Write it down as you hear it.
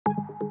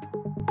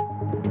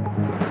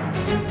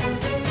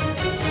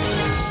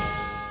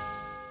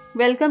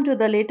Welcome to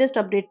the latest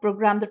update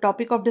program. The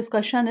topic of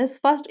discussion is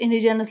first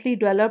indigenously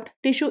developed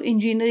tissue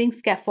engineering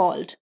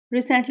scaffold.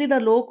 Recently, the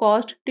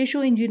low-cost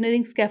tissue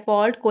engineering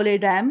scaffold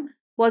Cholederm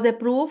was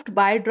approved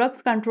by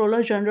Drugs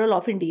Controller General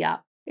of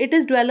India. It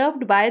is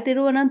developed by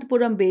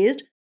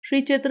Thiruvananthapuram-based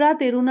Sree Chitra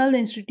Tirunal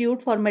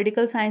Institute for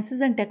Medical Sciences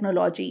and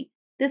Technology.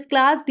 This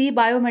Class D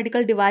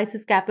biomedical device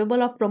is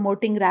capable of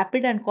promoting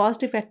rapid and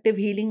cost-effective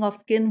healing of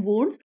skin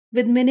wounds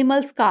with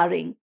minimal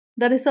scarring.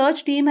 The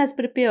research team has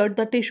prepared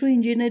the tissue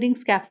engineering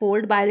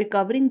scaffold by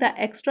recovering the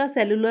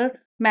extracellular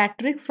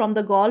matrix from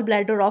the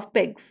gallbladder of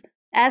pigs.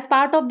 As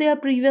part of their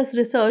previous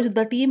research,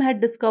 the team had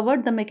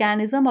discovered the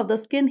mechanism of the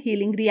skin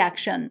healing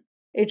reaction.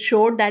 It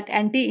showed that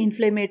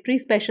anti-inflammatory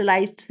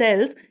specialized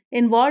cells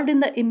involved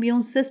in the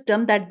immune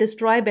system that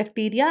destroy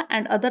bacteria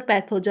and other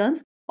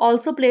pathogens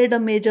also played a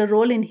major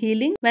role in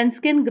healing when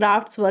skin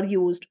grafts were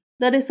used.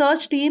 The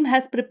research team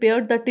has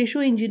prepared the tissue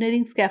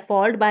engineering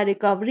scaffold by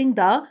recovering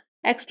the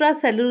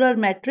extracellular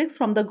matrix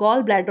from the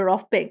gallbladder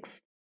of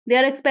pigs.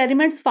 Their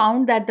experiments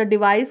found that the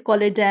device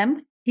Cholederm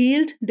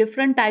healed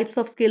different types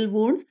of skin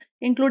wounds,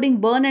 including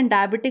burn and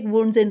diabetic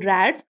wounds in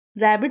rats,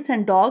 rabbits,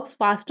 and dogs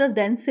faster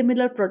than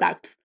similar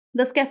products.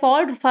 The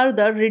scaffold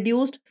further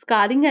reduced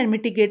scarring and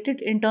mitigated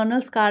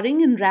internal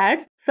scarring in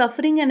rats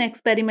suffering an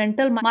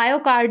experimental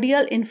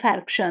myocardial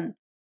infarction.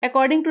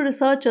 According to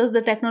researchers,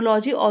 the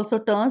technology also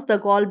turns the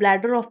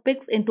gallbladder of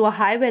pigs into a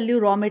high-value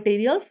raw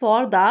material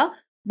for the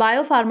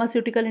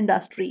biopharmaceutical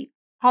industry.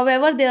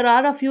 However, there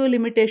are a few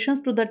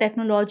limitations to the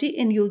technology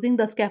in using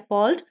the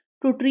scaffold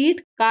to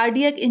treat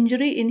cardiac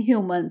injury in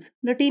humans.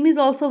 The team is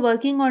also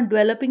working on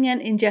developing an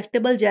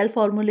injectable gel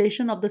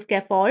formulation of the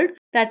scaffold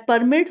that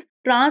permits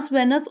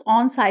transvenous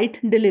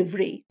on-site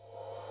delivery.